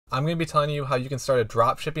I'm going to be telling you how you can start a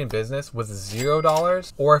dropshipping business with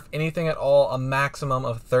 $0, or if anything at all, a maximum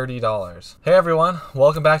of $30. Hey everyone,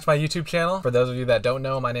 welcome back to my YouTube channel. For those of you that don't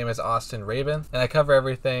know, my name is Rabin, and I cover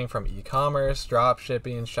everything from e-commerce,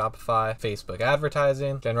 dropshipping, Shopify, Facebook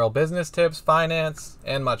advertising, general business tips, finance,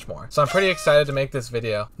 and much more. So I'm pretty excited to make this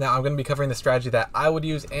video. Now I'm going to be covering the strategy that I would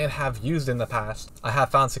use and have used in the past. I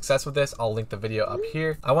have found success with this. I'll link the video up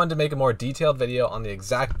here. I wanted to make a more detailed video on the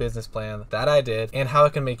exact business plan that I did and how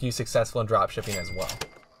it can make you successful in dropshipping as well.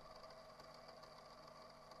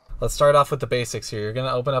 Let's start off with the basics here. You're going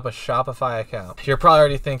to open up a Shopify account. You're probably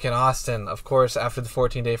already thinking, Austin, of course, after the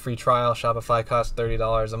 14-day free trial, Shopify costs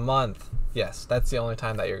 $30 a month. Yes, that's the only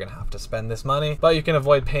time that you're going to have to spend this money, but you can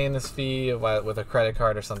avoid paying this fee with a credit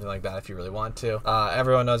card or something like that if you really want to.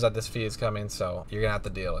 Everyone knows that this fee is coming, so you're going to have to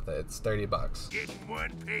deal with it. It's 30 bucks. Getting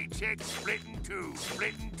one paycheck, split in two.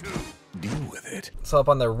 Deal with it. So up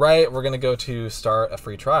on the right, we're going to go to start a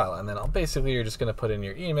free trial, and then basically you're just going to put in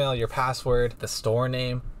your email, your password, the store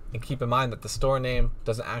name. And keep in mind that the store name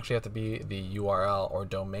doesn't actually have to be the URL or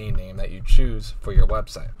domain name that you choose for your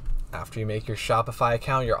website. After you make your Shopify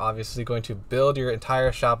account, you're obviously going to build your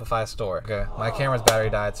entire Shopify store. Okay, my camera's battery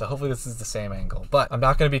died, so hopefully this is the same angle. But I'm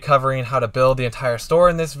not going to be covering how to build the entire store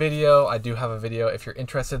in this video. I do have a video if you're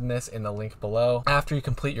interested in this in the link below. After you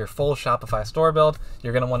complete your full Shopify store build,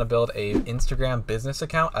 you're going to want to build an Instagram business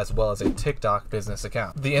account as well as a TikTok business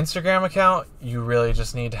account. The Instagram account, you really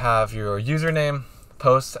just need to have your username,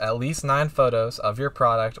 post at least 9 photos of your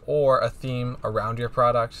product or a theme around your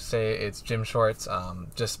product. Say it's gym shorts,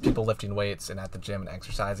 just people lifting weights and at the gym and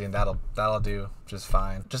exercising. That'll do just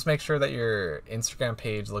fine. Just make sure that your Instagram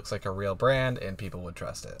page looks like a real brand and people would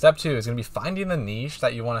trust it. Step 2 is going to be finding the niche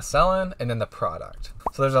that you want to sell in and then the product.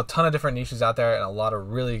 So there's a ton of different niches out there and a lot of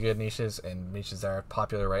really good niches and niches that are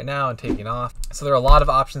popular right now and taking off. So there are a lot of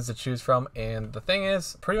options to choose from, and the thing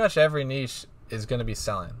is, pretty much every niche is going to be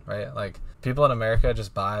selling, right? Like, people in America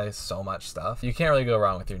just buy so much stuff. You can't really go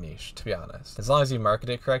wrong with your niche, to be honest. As long as you market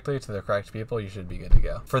it correctly to the correct people, you should be good to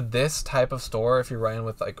go. For this type of store, if you're running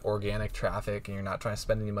with like organic traffic and you're not trying to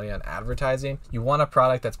spend any money on advertising, you want a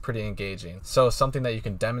product that's pretty engaging. So something that you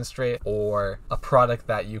can demonstrate, or a product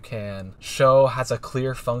that you can show has a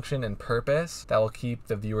clear function and purpose that will keep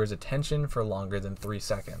the viewer's attention for longer than 3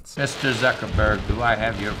 seconds. Mr. Zuckerberg, do I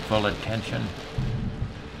have your full attention?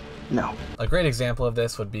 No. A great example of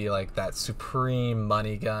this would be like that Supreme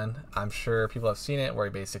money gun. I'm sure people have seen it, where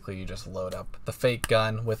basically you just load up the fake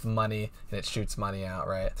gun with money and it shoots money out,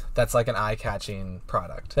 right? That's like an eye-catching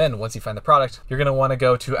product. Then once you find the product, you're gonna wanna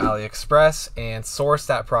go to AliExpress and source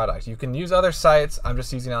that product. You can use other sites. I'm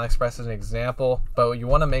just using AliExpress as an example, but you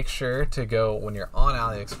wanna make sure to go, when you're on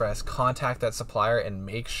AliExpress, contact that supplier and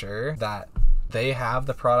make sure that they have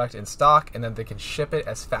the product in stock and then they can ship it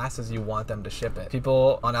as fast as you want them to ship it.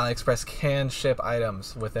 People on AliExpress can ship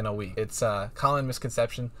items within a week. It's a common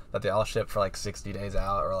misconception that they all ship for like 60 days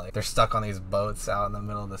out, or like they're stuck on these boats out in the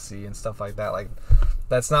middle of the sea and stuff like that. Like,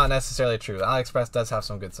 that's not necessarily true. AliExpress does have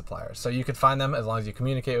some good suppliers, so you can find them as long as you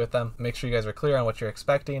communicate with them. Make sure you guys are clear on what you're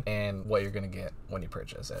expecting and what you're gonna get when you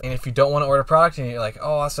purchase it. And if you don't want to order a product and you're like,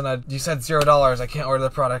 oh, Austin, you said $0, I can't order the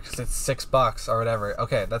product because it's $6 or whatever.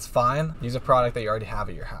 Okay, that's fine. Use a product that you already have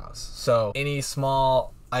at your house. So any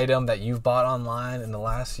small item that you've bought online in the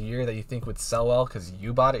last year that you think would sell well because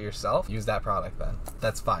you bought it yourself, use that product then.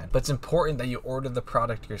 That's fine. But it's important that you order the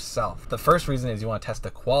product yourself. The first reason is you want to test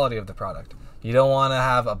the quality of the product. You don't want to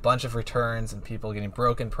have a bunch of returns and people getting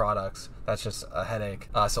broken products. That's just a headache.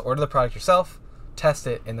 So order the product yourself, test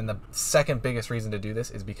it, and then the second biggest reason to do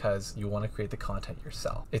this is because you want to create the content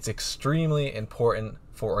yourself. It's extremely important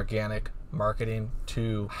for organic marketing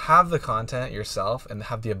to have the content yourself and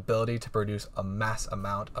have the ability to produce a mass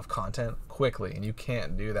amount of content quickly, and you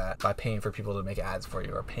can't do that by paying for people to make ads for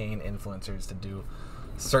you or paying influencers to do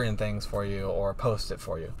certain things for you or post it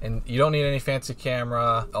for you. And you don't need any fancy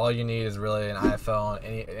camera. All you need is really an iPhone.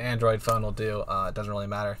 Any Android phone will do. It doesn't really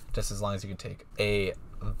matter, just as long as you can take a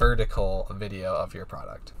vertical video of your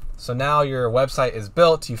product. So now your website is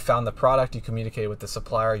built, you found the product, you communicate with the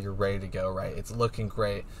supplier, you're ready to go, right? It's looking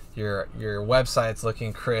great. Your website's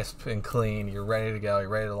looking crisp and clean. You're ready to go, you're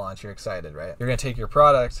ready to launch, you're excited, right? You're gonna take your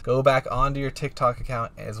product, go back onto your TikTok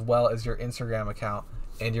account as well as your Instagram account,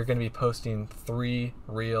 and you're going to be posting 3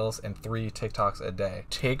 Reels and 3 TikToks a day.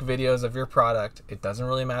 Take videos of your product. It doesn't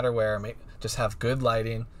really matter where. Just have good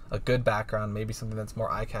lighting, a good background, maybe something that's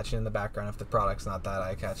more eye-catching in the background if the product's not that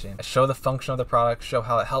eye-catching. Show the function of the product, show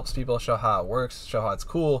how it helps people, show how it works, show how it's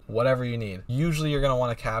cool, whatever you need. Usually you're gonna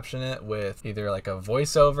wanna caption it with either like a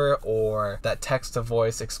voiceover or that text to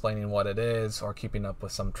voice explaining what it is, or keeping up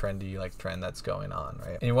with some trendy like trend that's going on,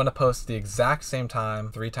 right? And you wanna post the exact same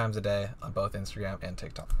time, 3 times a day on both Instagram and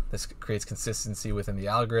TikTok. This creates consistency within the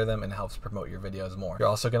algorithm and helps promote your videos more. You're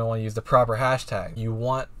also gonna wanna use the proper hashtag. You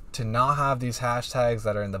want to not have these hashtags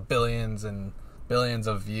that are in the billions and billions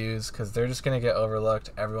of views, because they're just going to get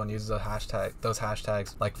overlooked. Everyone uses those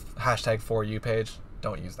hashtags like hashtag for you page.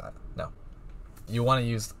 Don't use that. No. You want to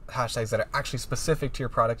use hashtags that are actually specific to your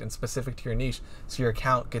product and specific to your niche, so your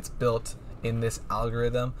account gets built in this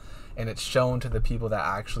algorithm and it's shown to the people that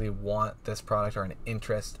actually want this product or an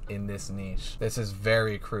interest in this niche. This is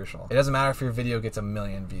very crucial. It doesn't matter if your video gets 1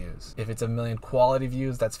 million views. If it's 1 million quality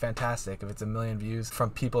views, that's fantastic. If it's 1 million views from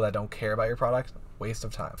people that don't care about your product, waste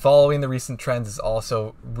of time. Following the recent trends is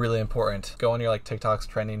also really important. Go on your like TikTok's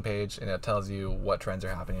trending page and it tells you what trends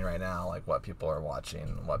are happening right now, like what people are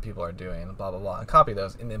watching, what people are doing, blah, blah, blah, and copy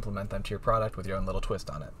those and implement them to your product with your own little twist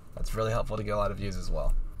on it. That's really helpful to get a lot of views as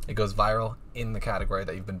well. It goes viral in the category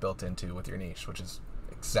that you've been built into with your niche, which is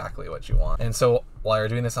exactly what you want. And so while you're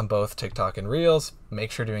doing this on both TikTok and Reels, make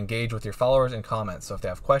sure to engage with your followers in comments. So if they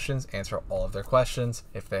have questions, answer all of their questions.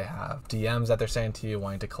 If they have DMs that they're saying to you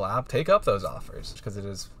wanting to collab, take up those offers, because it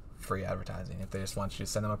is free advertising. If they just want you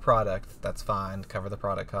to send them a product, that's fine, cover the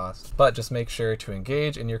product cost. But just make sure to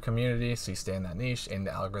engage in your community so you stay in that niche and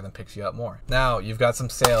the algorithm picks you up more. Now you've got some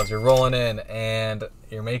sales, you're rolling in and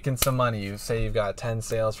you're making some money. You say you've got 10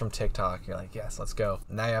 sales from TikTok. You're like, yes, let's go.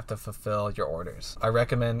 Now you have to fulfill your orders. I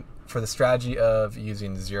recommend, for the strategy of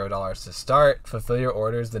using $0 to start, fulfill your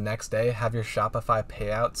orders the next day. Have your Shopify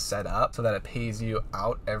payout set up so that it pays you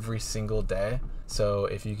out every single day. So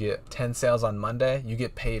if you get 10 sales on Monday, you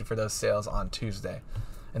get paid for those sales on Tuesday.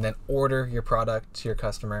 And then order your product to your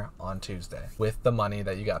customer on Tuesday with the money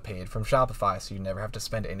that you got paid from Shopify, so you never have to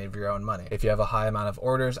spend any of your own money. If you have a high amount of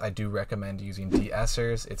orders, I do recommend using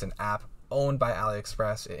De-essers. It's an app owned by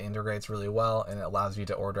AliExpress. It integrates really well and it allows you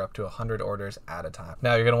to order up to 100 orders at a time.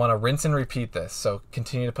 Now you're gonna wanna rinse and repeat this. So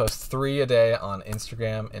continue to post 3 a day on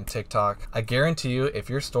Instagram and TikTok. I guarantee you, if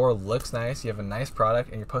your store looks nice, you have a nice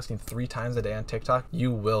product and you're posting 3 times a day on TikTok,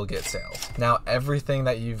 you will get sales. Now everything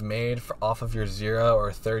that you've made off of your $0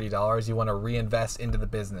 or $30, you wanna reinvest into the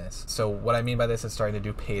business. So what I mean by this is starting to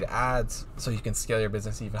do paid ads so you can scale your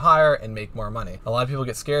business even higher and make more money. A lot of people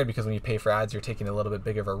get scared because when you pay for ads, you're taking a little bit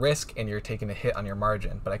bigger of a risk and you're taking a hit on your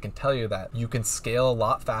margin. But I can tell you that you can scale a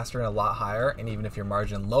lot faster and a lot higher, and even if your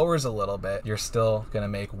margin lowers a little bit, you're still gonna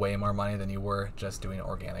make way more money than you were just doing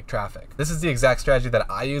organic traffic. This is the exact strategy that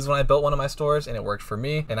I used when I built one of my stores, and it worked for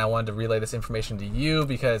me, and I wanted to relay this information to you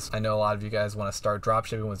because I know a lot of you guys want to start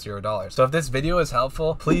dropshipping with $0. So if this video is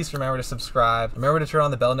helpful, please remember to subscribe. Remember to turn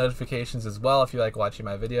on the bell notifications as well if you like watching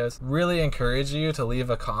my videos. Really encourage you to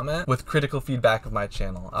leave a comment with critical feedback of my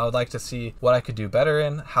channel. I would like to see what I could do better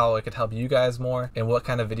in, how I could help you guys more, and what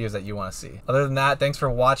kind of videos that you want to see. Other than that, thanks for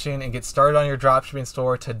watching, and get started on your dropshipping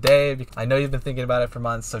store today. I know you've been thinking about it for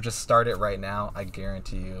months, so just start it right now. I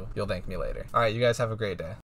guarantee you'll thank me later. All right, you guys have a great day.